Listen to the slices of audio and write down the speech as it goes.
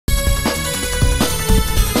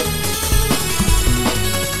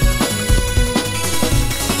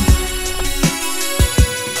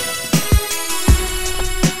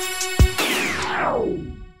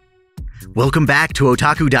Welcome back to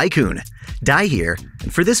Otaku Daikun. Dai here,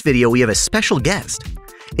 and for this video we have a special guest.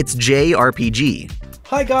 It's JRPG.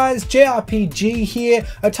 Hi guys, JRPG here.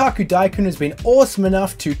 Otaku Daikun has been awesome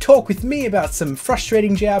enough to talk with me about some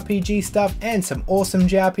frustrating JRPG stuff and some awesome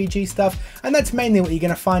JRPG stuff, and that's mainly what you're going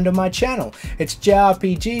to find on my channel. It's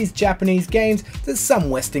JRPGs, Japanese games, there's some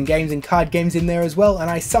Western games and card games in there as well, and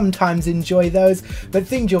I sometimes enjoy those, but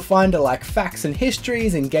things you'll find are like facts and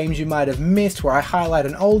histories and games you might have missed where I highlight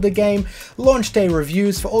an older game, launch day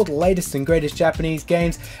reviews for all the latest and greatest Japanese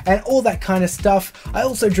games, and all that kind of stuff. I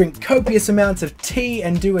also drink copious amounts of tea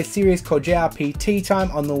and do a series called JRP Tea Time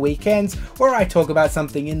on the weekends where I talk about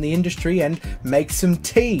something in the industry and make some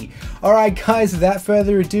tea. Alright guys, without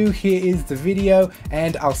further ado, here is the video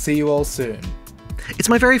and I'll see you all soon. It's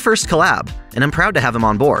my very first collab, and I'm proud to have him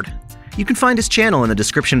on board. You can find his channel in the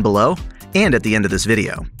description below and at the end of this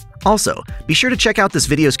video. Also, be sure to check out this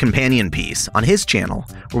video's companion piece on his channel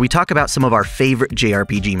where we talk about some of our favorite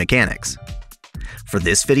JRPG mechanics. For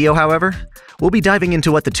this video, however, we'll be diving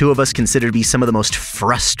into what the two of us consider to be some of the most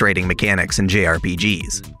frustrating mechanics in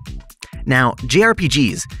JRPGs. Now,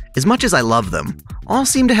 JRPGs, as much as I love them, all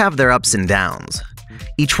seem to have their ups and downs.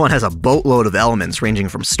 Each one has a boatload of elements ranging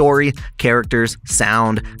from story, characters,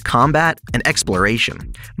 sound, combat, and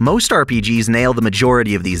exploration. Most RPGs nail the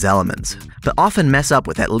majority of these elements, but often mess up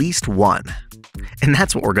with at least one. And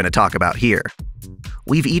that's what we're going to talk about here.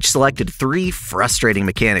 We've each selected 3 frustrating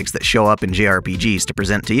mechanics that show up in JRPGs to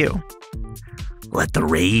present to you. Let the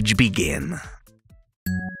rage begin.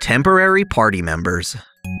 Temporary party members.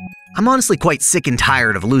 I'm honestly quite sick and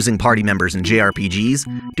tired of losing party members in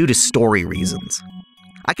JRPGs due to story reasons.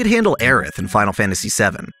 I could handle Aerith in Final Fantasy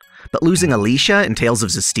VII, but losing Alicia in Tales of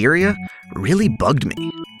Zestiria really bugged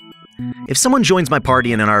me. If someone joins my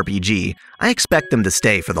party in an RPG, I expect them to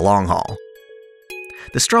stay for the long haul.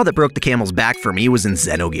 The straw that broke the camel's back for me was in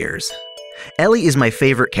Xenogears. Ellie is my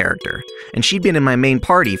favorite character, and she'd been in my main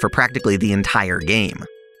party for practically the entire game.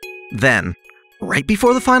 Then, right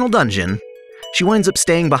before the final dungeon, she winds up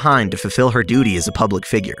staying behind to fulfill her duty as a public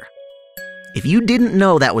figure. If you didn't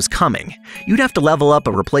know that was coming, you'd have to level up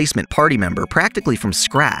a replacement party member practically from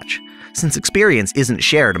scratch, since experience isn't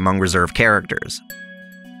shared among reserved characters.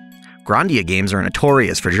 Grandia games are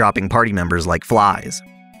notorious for dropping party members like flies.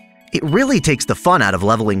 It really takes the fun out of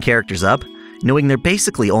leveling characters up, knowing they're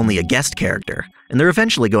basically only a guest character, and they're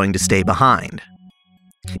eventually going to stay behind.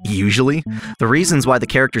 Usually, the reasons why the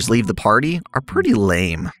characters leave the party are pretty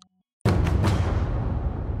lame.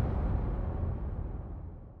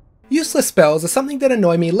 Useless spells are something that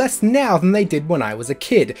annoy me less now than they did when I was a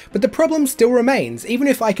kid, but the problem still remains, even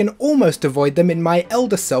if I can almost avoid them in my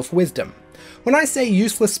elder self wisdom. When I say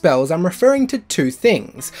useless spells, I'm referring to 2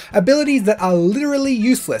 things. Abilities that are literally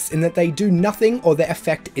useless in that they do nothing or their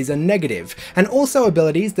effect is a negative, and also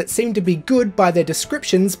abilities that seem to be good by their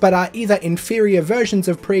descriptions but are either inferior versions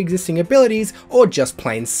of pre-existing abilities or just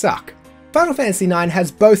plain suck. Final Fantasy IX has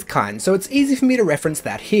both kinds, so it's easy for me to reference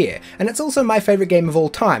that here, and it's also my favourite game of all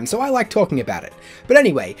time, so I like talking about it. But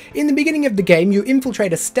anyway, in the beginning of the game you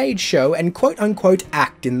infiltrate a stage show and quote-unquote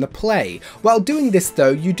act in the play. While doing this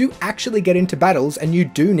though, you do actually get into battles and you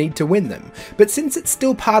do need to win them. But since it's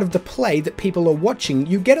still part of the play that people are watching,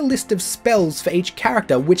 you get a list of spells for each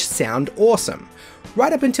character which sound awesome.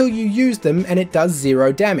 Right up until you use them and it does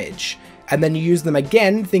 0 damage. And then you use them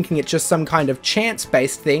again, thinking it's just some kind of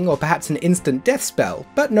chance-based thing or perhaps an instant death spell,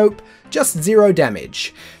 but nope, just 0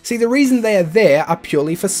 damage. See, the reason they are there are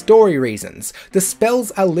purely for story reasons. The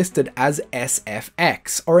spells are listed as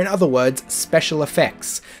SFX, or in other words, special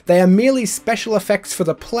effects. They are merely special effects for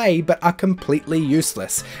the play, but are completely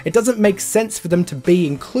useless. It doesn't make sense for them to be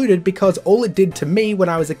included because all it did to me when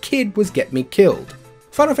I was a kid was get me killed.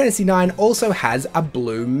 Final Fantasy IX also has a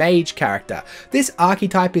blue mage character. This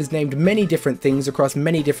archetype is named many different things across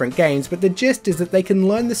many different games, but the gist is that they can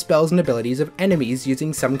learn the spells and abilities of enemies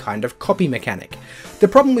using some kind of copy mechanic. The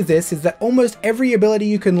problem with this is that almost every ability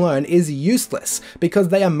you can learn is useless, because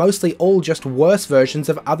they are mostly all just worse versions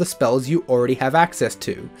of other spells you already have access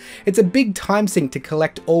to. It's a big time sink to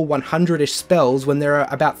collect all 100-ish spells when there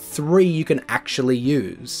are about 3 you can actually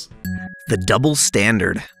use. The double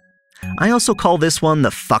standard. I also call this one the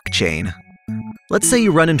fuck chain. Let's say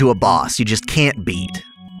you run into a boss you just can't beat.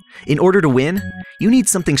 In order to win, you need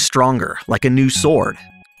something stronger, like a new sword.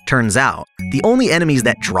 Turns out, the only enemies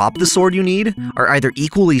that drop the sword you need are either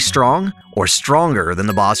equally strong or stronger than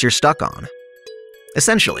the boss you're stuck on.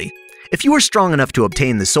 Essentially, if you were strong enough to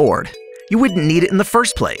obtain the sword, you wouldn't need it in the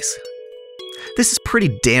first place. This is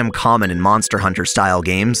pretty damn common in Monster Hunter style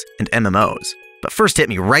games and MMOs, but first hit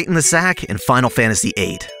me right in the sack in Final Fantasy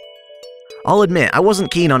VIII. I'll admit, I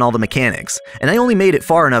wasn't keen on all the mechanics, and I only made it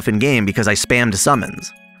far enough in-game because I spammed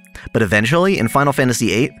summons. But eventually, in Final Fantasy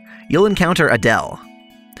VIII, you'll encounter Adele,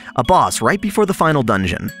 a boss right before the final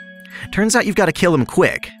dungeon. Turns out you've got to kill him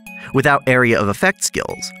quick, without area of effect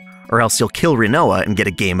skills, or else you'll kill Rinoa and get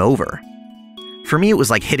a game over. For me, it was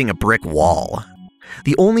like hitting a brick wall.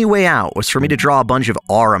 The only way out was for me to draw a bunch of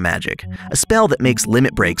aura magic, a spell that makes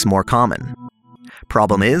limit breaks more common.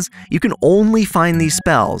 Problem is, you can only find these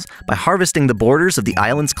spells by harvesting the borders of the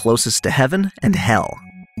islands closest to heaven and hell.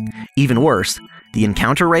 Even worse, the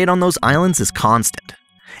encounter rate on those islands is constant,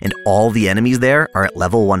 and all the enemies there are at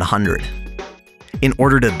level 100. In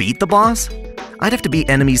order to beat the boss, I'd have to beat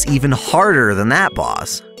enemies even harder than that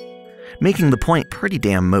boss, making the point pretty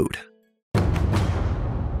damn moot.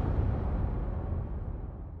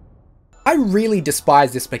 I really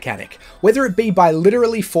despise this mechanic, whether it be by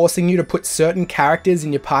literally forcing you to put certain characters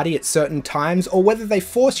in your party at certain times, or whether they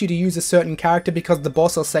force you to use a certain character because the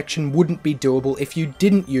boss or section wouldn't be doable if you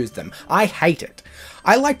didn't use them. I hate it.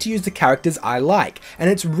 I like to use the characters I like, and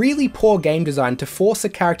it's really poor game design to force a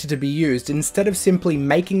character to be used instead of simply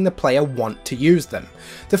making the player want to use them.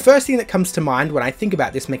 The first thing that comes to mind when I think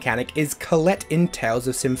about this mechanic is Colette in Tales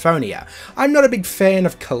of Symphonia. I'm not a big fan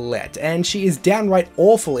of Colette, and she is downright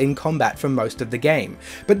awful in combat for most of the game,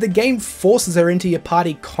 but the game forces her into your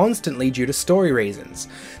party constantly due to story reasons.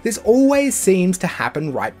 This always seems to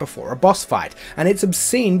happen right before a boss fight, and it's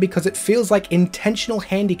obscene because it feels like intentional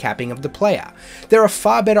handicapping of the player. There are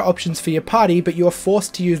far better options for your party, but you are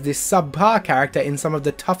forced to use this subpar character in some of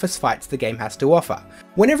the toughest fights the game has to offer.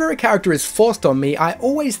 Whenever a character is forced on me, I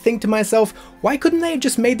always think to myself, why couldn't they have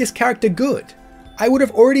just made this character good? I would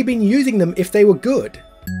have already been using them if they were good.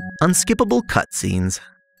 Unskippable cutscenes.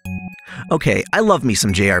 Okay, I love me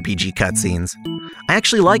some JRPG cutscenes. I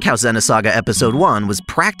actually like how Xenosaga Episode 1 was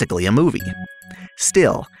practically a movie.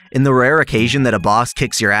 Still, in the rare occasion that a boss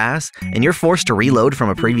kicks your ass and you're forced to reload from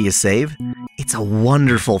a previous save, it's a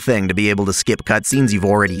wonderful thing to be able to skip cutscenes you've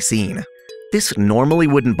already seen. This normally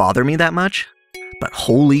wouldn't bother me that much, but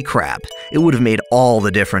holy crap, it would have made all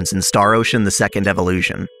the difference in Star Ocean: The Second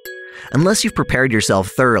Evolution. Unless you've prepared yourself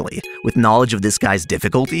thoroughly with knowledge of this guy's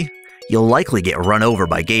difficulty, you'll likely get run over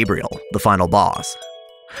by Gabriel, the final boss.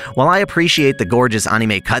 While I appreciate the gorgeous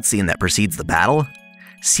anime cutscene that precedes the battle,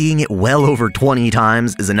 seeing it well over 20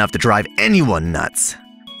 times is enough to drive anyone nuts.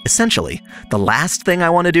 Essentially, the last thing I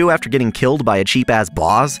want to do after getting killed by a cheap-ass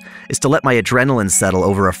boss is to let my adrenaline settle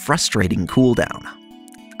over a frustrating cooldown.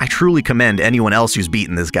 I truly commend anyone else who's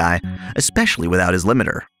beaten this guy, especially without his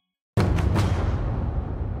limiter.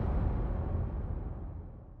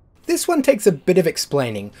 This one takes a bit of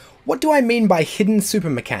explaining. What do I mean by hidden super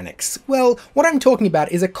mechanics? Well, what I'm talking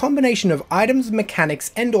about is a combination of items,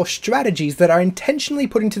 mechanics, and or strategies that are intentionally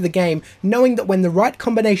put into the game knowing that when the right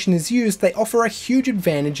combination is used, they offer a huge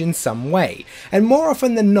advantage in some way. And more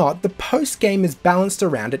often than not, the post-game is balanced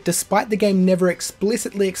around it despite the game never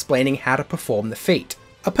explicitly explaining how to perform the feat.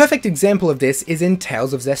 A perfect example of this is in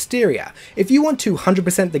Tales of Zestiria. If you want to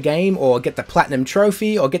 100% the game, or get the Platinum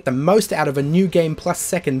Trophy, or get the most out of a new game plus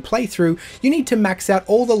second playthrough, you need to max out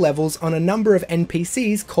all the levels on a number of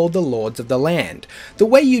NPCs called the Lords of the Land. The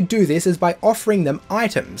way you do this is by offering them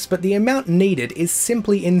items, but the amount needed is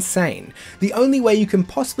simply insane. The only way you can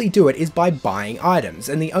possibly do it is by buying items,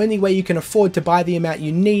 and the only way you can afford to buy the amount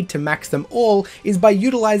you need to max them all is by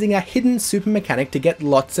utilizing a hidden super mechanic to get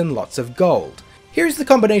lots and lots of gold. Here's the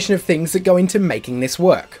combination of things that go into making this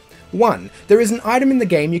work. 1. There is an item in the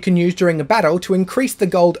game you can use during a battle to increase the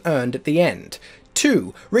gold earned at the end.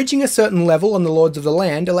 2. Reaching a certain level on the Lords of the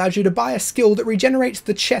Land allows you to buy a skill that regenerates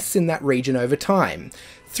the chests in that region over time.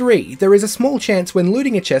 3. There is a small chance when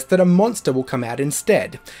looting a chest that a monster will come out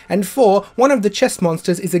instead. And 4. One of the chest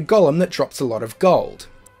monsters is a golem that drops a lot of gold.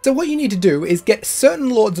 So what you need to do is get certain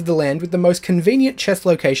Lords of the Land with the most convenient chest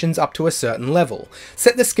locations up to a certain level,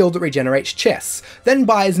 set the skill that regenerates chests, then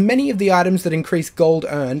buy as many of the items that increase gold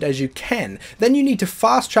earned as you can. Then you need to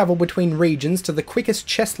fast travel between regions to the quickest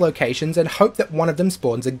chest locations and hope that one of them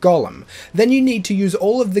spawns a golem. Then you need to use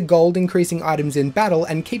all of the gold increasing items in battle,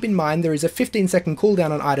 and keep in mind there is a 15-second cooldown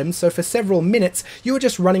on items, so for several minutes you are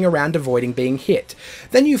just running around avoiding being hit.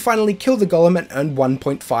 Then you finally kill the golem and earn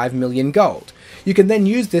 1.5 million gold. You can then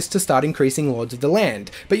use this to start increasing Lords of the Land,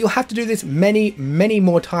 but you'll have to do this many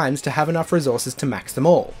more times to have enough resources to max them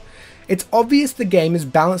all. It's obvious the game is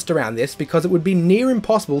balanced around this because it would be near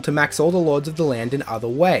impossible to max all the Lords of the Land in other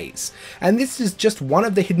ways. And this is just one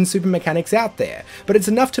of the hidden super mechanics out there, but it's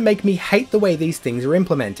enough to make me hate the way these things are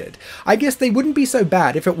implemented. I guess they wouldn't be so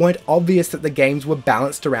bad if it weren't obvious that the games were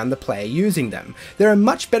balanced around the player using them. There are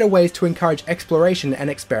much better ways to encourage exploration and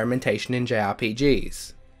experimentation in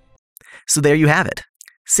JRPGs. So there you have it.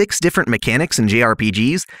 6 different mechanics in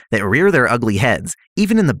JRPGs that rear their ugly heads,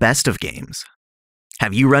 even in the best of games.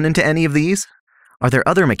 Have you run into any of these? Are there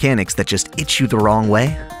other mechanics that just itch you the wrong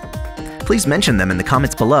way? Please mention them in the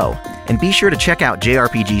comments below, and be sure to check out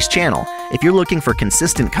JRPG's channel if you're looking for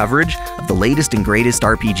consistent coverage of the latest and greatest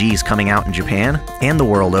RPGs coming out in Japan and the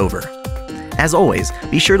world over. As always,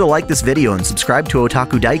 be sure to like this video and subscribe to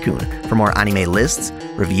Otaku Daikun for more anime lists,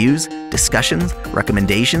 reviews, discussions,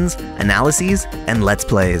 recommendations, analyses, and let's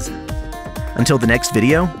plays. Until the next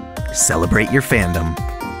video, celebrate your fandom.